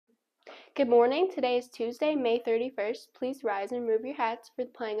Good morning. Today is Tuesday, May 31st. Please rise and remove your hats for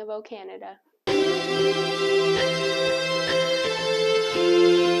the playing of O Canada.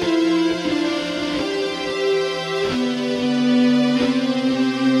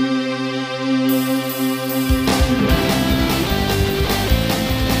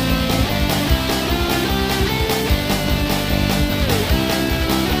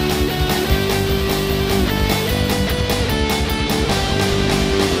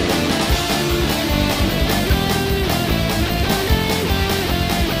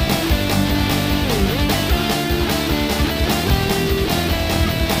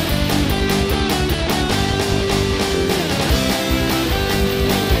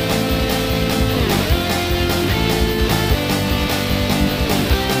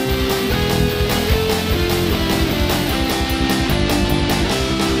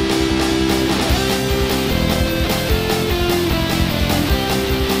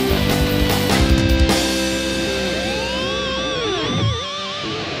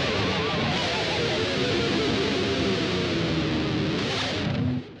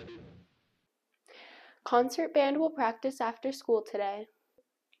 Concert band will practice after school today.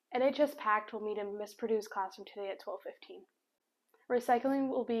 NHS PACT will meet in Miss Purdue's classroom today at 12:15. Recycling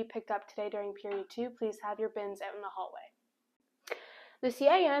will be picked up today during period 2. Please have your bins out in the hallway. The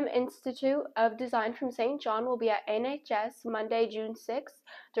CIM Institute of Design from St. John will be at NHS Monday, June 6th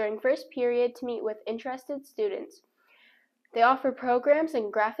during first period to meet with interested students. They offer programs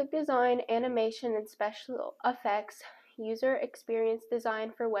in graphic design, animation, and special effects, user experience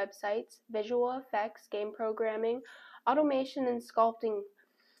design for websites, visual effects, game programming, automation, and sculpting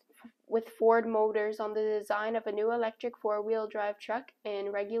with Ford Motors on the design of a new electric four-wheel drive truck,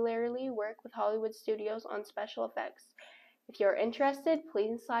 and regularly work with Hollywood studios on special effects. If you're interested,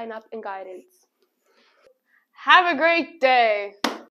 please sign up in guidance. Have a great day!